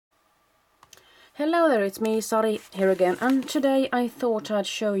Hello there, it's me, Sari, here again, and today I thought I'd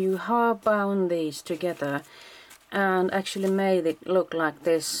show you how I bound these together and actually made it look like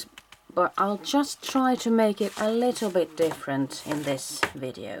this, but I'll just try to make it a little bit different in this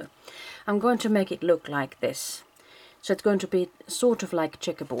video. I'm going to make it look like this, so it's going to be sort of like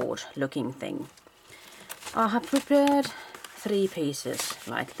checkerboard looking thing. I have prepared 3 pieces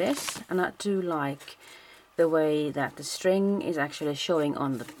like this, and I do like the way that the string is actually showing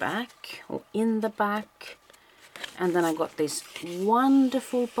on the back or in the back. And then I got this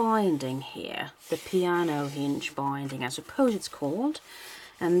wonderful binding here, the piano hinge binding I suppose it's called,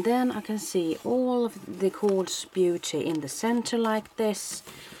 and then I can see all of the quartz beauty in the center like this,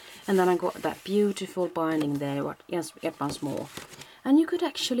 and then I got that beautiful binding there. Yes, yet once more, and you could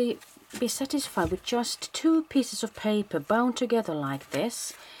actually be satisfied with just 2 pieces of paper bound together like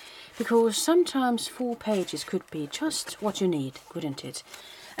this, because sometimes 4 pages could be just what you need, couldn't it?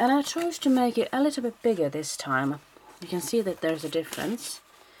 And I chose to make it a little bit bigger this time. You can see that there's a difference.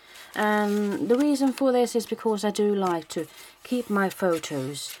 And the reason for this is because I do like to keep my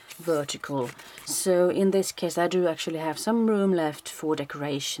photos vertical. So in this case I do actually have some room left for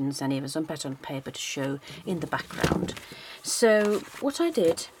decorations and even some pattern paper to show in the background. So what I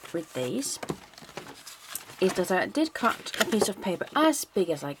did with these is that I did cut a piece of paper as big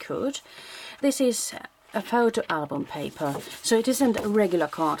as I could. This is a photo album paper, so it isn't a regular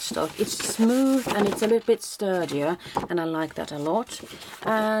cardstock. It's smooth and it's a little bit sturdier, and I like that a lot.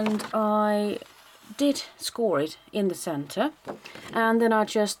 And I did score it in the center, and then I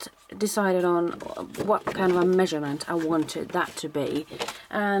just decided on what kind of a measurement I wanted that to be.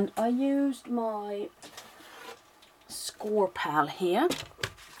 And I used my score pal here,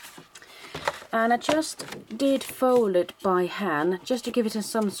 and I just did fold it by hand just to give it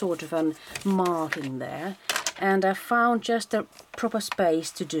some sort of a marking there, and I found just a proper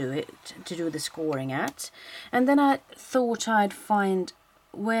space to do the scoring at. And then I thought I'd find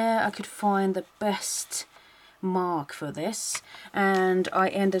where I could find the best mark for this, and I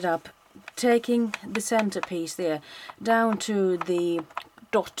ended up taking the centerpiece there down to the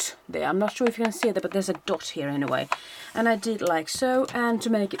dot there. I'm not sure if you can see that, but there's a dot here anyway, and I did like so. And to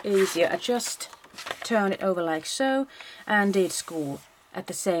make it easier, I just turned it over like so and did score at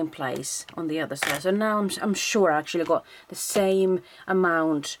the same place on the other side. So now I'm sure I actually got the same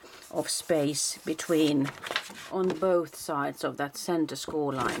amount of space between on both sides of that center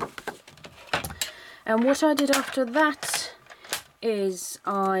score line. And what I did after that is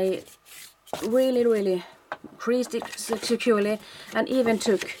I really creased it securely, and even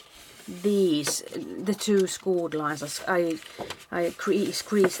took the 2 scored lines. I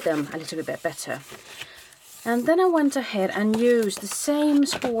creased them a little bit better. And then I went ahead and used the same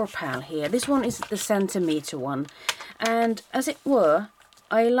score pal here. This one is the centimeter one, and as it were,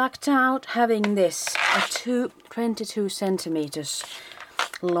 I lucked out having this at 22 centimeters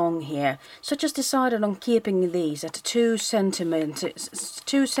long here, so just decided on keeping these at 2 centimeter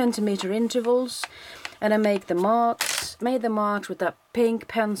intervals. And I made the marks with that pink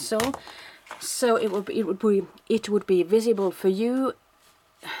pencil, so it would be visible for you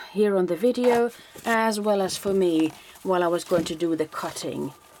here on the video, as well as for me while I was going to do the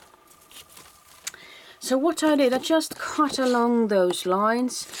cutting. So what I did, I just cut along those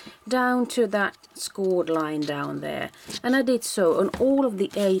lines down to that scored line down there, and I did so on all of the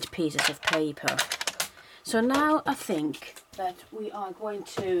 8 pieces of paper. So now I think that we are going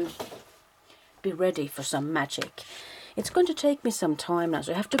to be ready for some magic. It's going to take me some time now,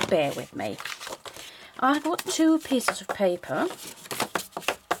 so you have to bear with me. I've got 2 pieces of paper,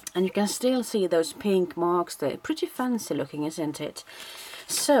 and you can still see those pink marks there. Pretty fancy looking, isn't it?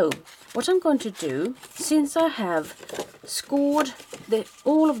 So what I'm going to do, since I have scored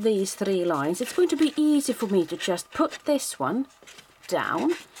all of these 3 lines, it's going to be easy for me to just put this one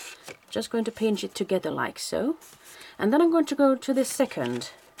down. Just going to pinch it together like so, and then I'm going to go to the second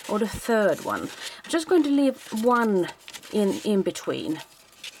or the third one. I'm just going to leave one in between.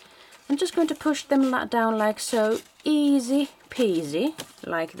 I'm just going to push them down like so, easy peasy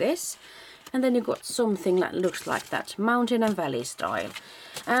like this, and then you've got something that looks like that, mountain and valley style.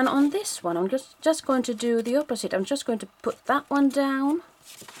 And on this one I'm just going to do the opposite. I'm just going to put that one down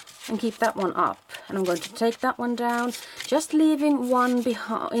and keep that one up, and I'm going to take that one down, just leaving one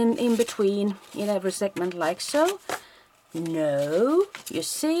behind in between in every segment like so. No, you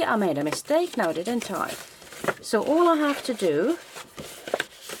see, I made a mistake now, didn't I? So all I have to do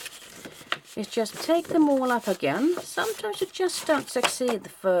is just take them all up again. Sometimes you just don't succeed the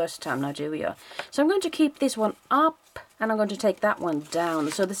first time, now do you? So I'm going to keep this one up, and I'm going to take that one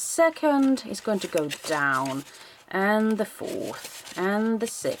down. So the second is going to go down, and the 4th, and the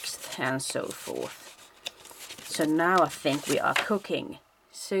 6th, and so forth. So now I think we are cooking.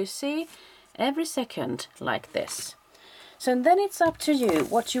 So you see, every second like this. So then it's up to you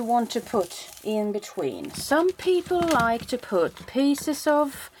what you want to put in between. Some people like to put pieces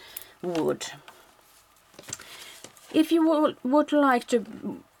of wood. If you would like to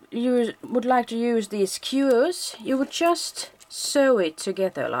use these skewers, you would just sew it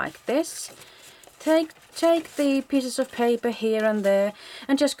together like this. Take the pieces of paper here and there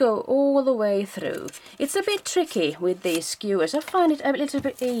and just go all the way through. It's a bit tricky with these skewers. I find it a little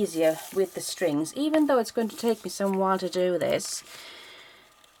bit easier with the strings, even though it's going to take me some while to do this.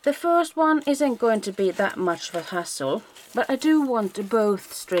 The first one isn't going to be that much of a hassle, but I do want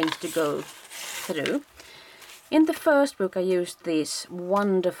both strings to go through. In the first book I used this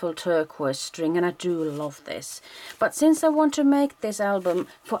wonderful turquoise string, and I do love this. But since I want to make this album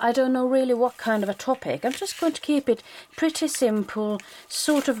for I don't know really what kind of a topic, I'm just going to keep it pretty simple,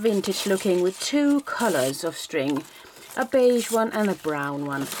 sort of vintage looking, with 2 colors of string. A beige one and a brown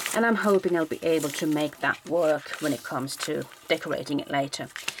one. And I'm hoping I'll be able to make that work when it comes to decorating it later.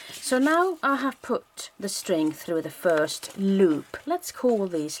 So now I have put the string through the first loop. Let's call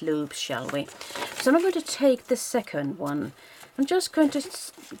these loops, shall we? So I'm going to take the second one. I'm just going to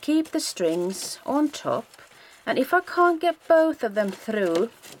keep the strings on top. And if I can't get both of them through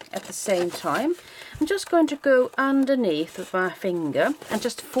at the same time, I'm just going to go underneath with my finger and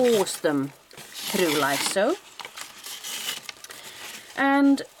just force them through like so.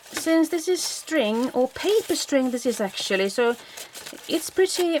 And since this is string, or paper string this is actually, so it's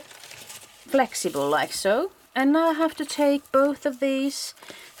pretty flexible like so. And now I have to take both of these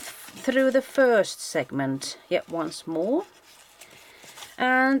through the first segment yet once more.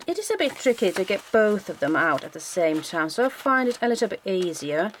 And it is a bit tricky to get both of them out at the same time, so I find it a little bit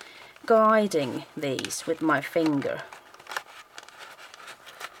easier guiding these with my finger.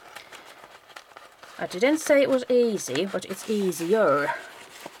 I didn't say it was easy, but it's easier.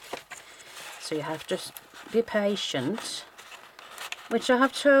 So you have to be patient, which I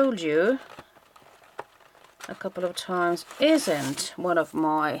have told you a couple of times isn't one of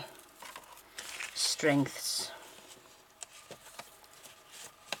my strengths.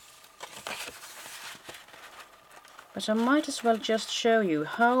 But I might as well just show you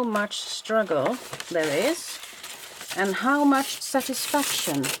how much struggle there is and how much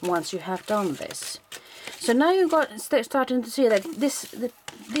satisfaction once you have done this. So now you've got starting to see that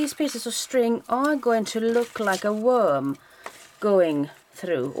these pieces of string are going to look like a worm going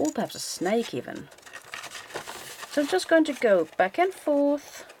through, or perhaps a snake even. So I'm just going to go back and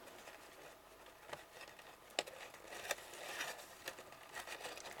forth.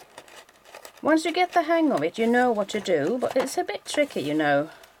 Once you get the hang of it, you know what to do, but it's a bit tricky, you know.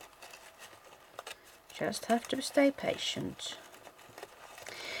 Just have to stay patient.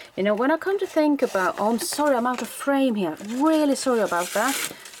 You know, when I come to think about... Oh, I'm sorry, I'm out of frame here. Really sorry about that.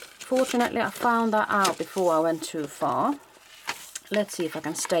 Fortunately, I found that out before I went too far. Let's see if I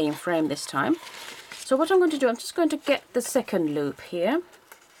can stay in frame this time. So what I'm going to do, I'm just going to get the second loop here.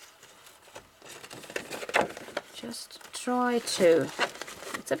 Just try to...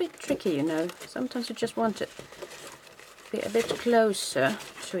 It's a bit tricky, you know. Sometimes you just want to be a bit closer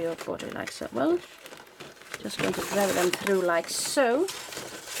to your body, like so. Well, just going to drag them through like so.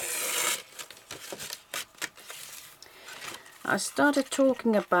 I started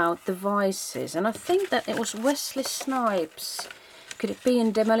talking about devices, and I think that it was Wesley Snipes. Could it be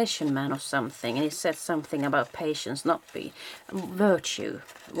in Demolition Man or something? And he said something about patience, not be virtue.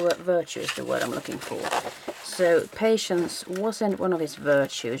 Virtue is the word I'm looking for. So patience wasn't one of his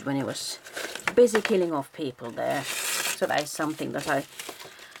virtues when he was busy killing off people there. So that is something that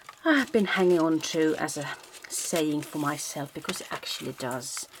I've been hanging on to as a saying for myself, because it actually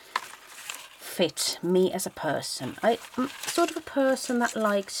does fit me as a person. I'm sort of a person that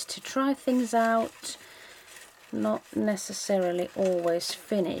likes to try things out, not necessarily always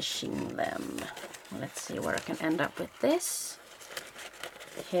finishing them. Let's see where I can end up with this.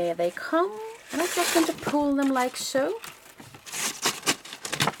 Here they come, and I'm just going to pull them like so.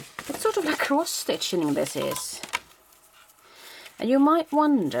 It's sort of like cross-stitching this is. And you might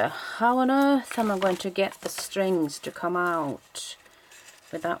wonder, how on earth am I going to get the strings to come out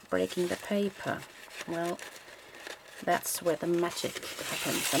without breaking the paper? Well, that's where the magic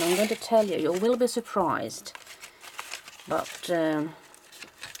happens, and I'm going to tell you, you will be surprised. But I'm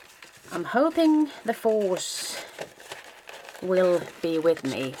hoping the force will be with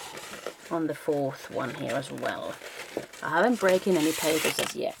me on the fourth one here as well. I haven't broken any papers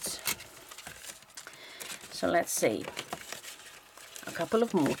as yet. So let's see. A couple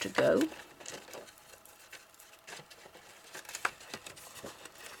of more to go.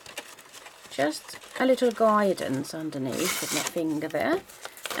 just a little guidance underneath with my finger there,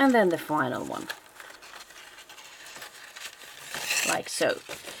 and then the final one, like so.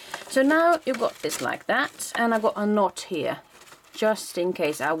 So now you've got this like that, and I've got a knot here, just in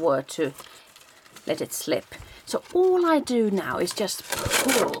case I were to let it slip. So all I do now is just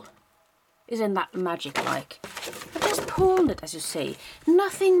pull. Isn't that magic like? I just pulled it, as you see.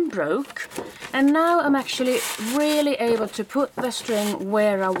 Nothing broke. And now I'm actually really able to put the string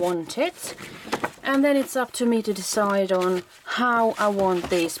where I want it. And then it's up to me to decide on how I want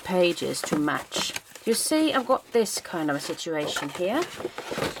these pages to match. You see, I've got this kind of a situation here.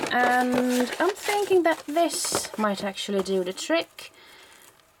 And I'm thinking that this might actually do the trick.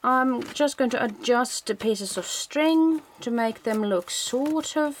 I'm just going to adjust the pieces of string to make them look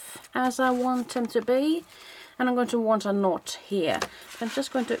sort of as I want them to be. And I'm going to want a knot here. I'm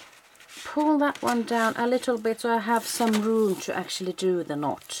just going to pull that one down a little bit so I have some room to actually do the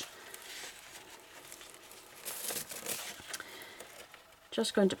knot.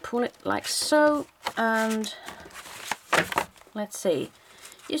 Just going to pull it like so, and let's see.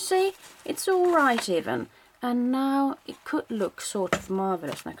 You see, it's all right even. And now it could look sort of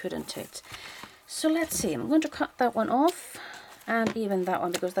marvellous, now couldn't it? So let's see, I'm going to cut that one off, and even that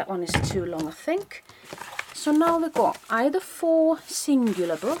one, because that one is too long, I think. So now we've got either 4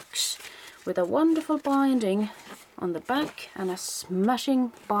 singular books with a wonderful binding on the back and a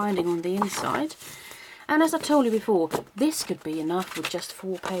smashing binding on the inside. And as I told you before, this could be enough with just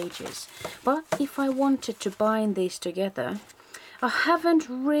 4 pages. But if I wanted to bind these together, I haven't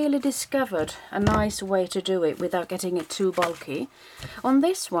really discovered a nice way to do it without getting it too bulky. On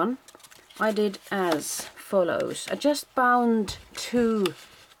this one, I did as follows. I just bound 2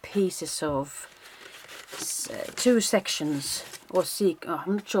 pieces of 2 sections, or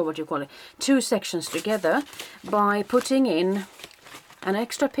I'm not sure what you call it, 2 sections together by putting in an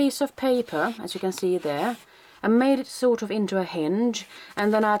extra piece of paper, as you can see there. I made it sort of into a hinge,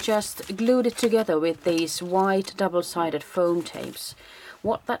 and then I just glued it together with these white double-sided foam tapes.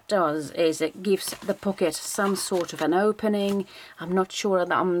 What that does is it gives the pocket some sort of an opening. I'm not sure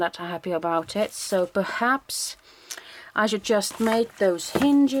that I'm that happy about it, so perhaps I should just make those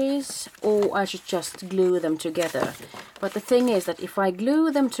hinges, or I should just glue them together. But the thing is that if I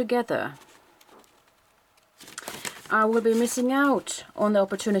glue them together, I will be missing out on the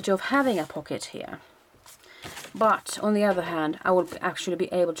opportunity of having a pocket here. But on the other hand, I will actually be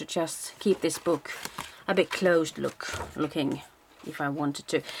able to just keep this book a bit closed looking if I wanted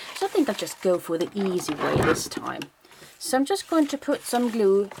to. So I think I'll just go for the easy way this time. So I'm just going to put some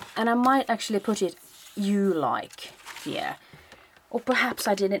glue, and I might actually put it like here. Or perhaps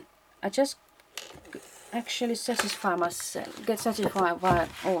I didn't. I just actually satisfy myself,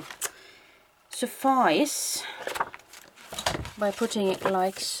 suffice by putting it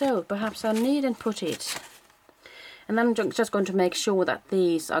like so. Perhaps I needn't put it. And then I'm just going to make sure that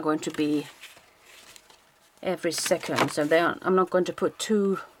these are going to be every second. So I'm not going to put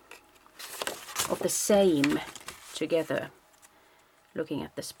 2 of the same together, looking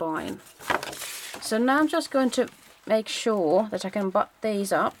at the spine. So now I'm just going to make sure that I can butt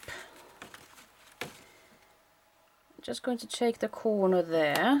these up. I'm just going to take the corner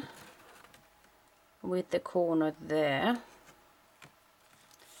there with the corner there.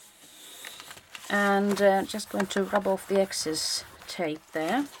 And just going to rub off the excess tape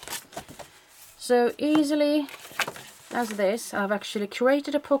there. So easily as this, I've actually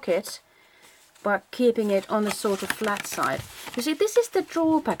created a pocket by keeping it on the sort of flat side. You see, this is the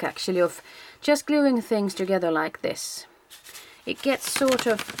drawback actually of just gluing things together like this. It gets sort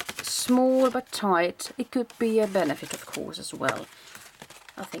of small but tight. It could be a benefit, of course, as well.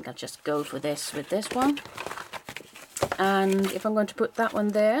 I think I'll just go for this with this one. And if I'm going to put that one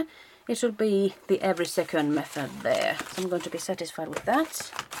there, it will be the every second method there. So I'm going to be satisfied with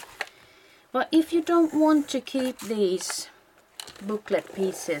that. But if you don't want to keep these booklet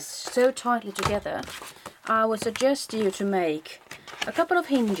pieces so tightly together, I would suggest you to make a couple of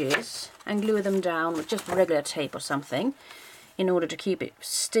hinges and glue them down with just regular tape or something in order to keep it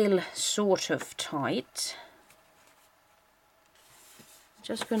still sort of tight.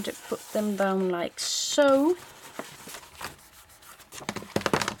 Just going to put them down like so.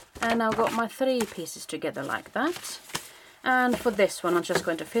 And I've got my 3 pieces together like that. And for this one, I'm just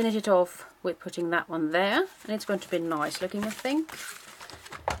going to finish it off with putting that one there. And it's going to be nice looking, I think.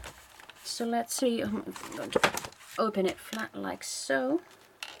 So let's see. I'm going to open it flat like so.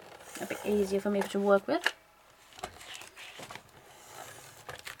 A bit easier for me to work with.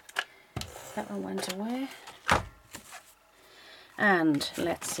 That one went away. And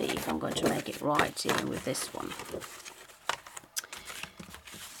let's see if I'm going to make it right even with this one.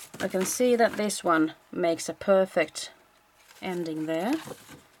 I can see that this one makes a perfect ending there.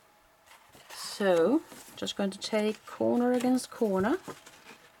 So just going to take corner against corner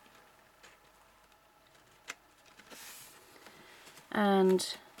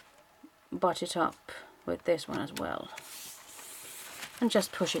and butt it up with this one as well, and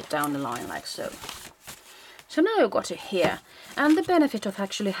just push it down the line like so. So now I've got it here, and the benefit of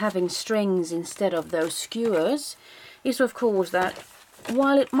actually having strings instead of those skewers is of course that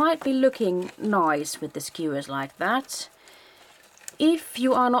while it might be looking nice with the skewers like that, if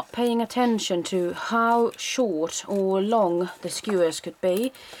you are not paying attention to how short or long the skewers could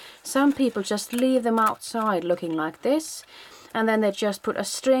be, some people just leave them outside looking like this, and then they just put a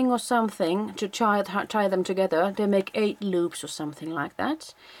string or something to tie them together. They make 8 loops or something like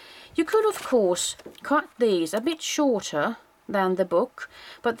that. You could of course cut these a bit shorter than the book,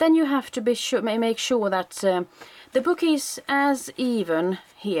 but then you have to make sure that the book is as even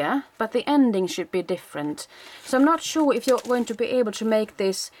here, but the ending should be different. So I'm not sure if you're going to be able to make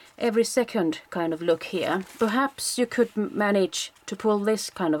this every second kind of look here. Perhaps you could manage to pull this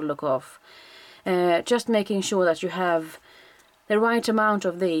kind of look off. Just making sure that you have the right amount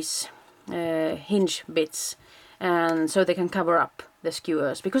of these hinge bits, and so they can cover up the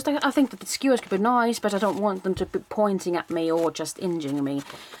skewers, because I think that the skewers could be nice, but I don't want them to be pointing at me or just injuring me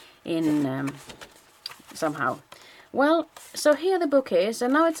in somehow. Well, so here the book is,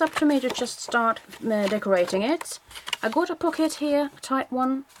 and now it's up to me to just start decorating it. I got a pocket here, a tight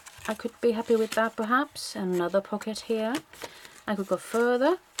one. I could be happy with that perhaps. Another pocket here. I could go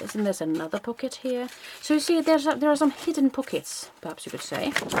further. There's another pocket here. So you see, there are some hidden pockets, perhaps you could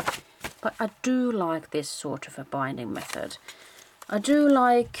say. But I do like this sort of a binding method. I do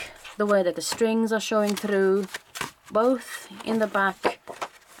like the way that the strings are showing through, both in the back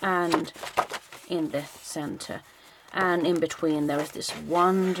and in the center. And in between there is this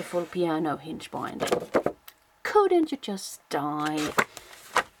wonderful piano hinge binding. Couldn't you just die?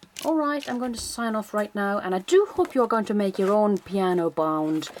 Alright, I'm going to sign off right now, and I do hope you're going to make your own piano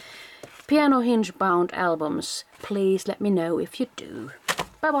hinge bound albums. Please let me know if you do.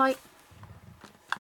 Bye bye.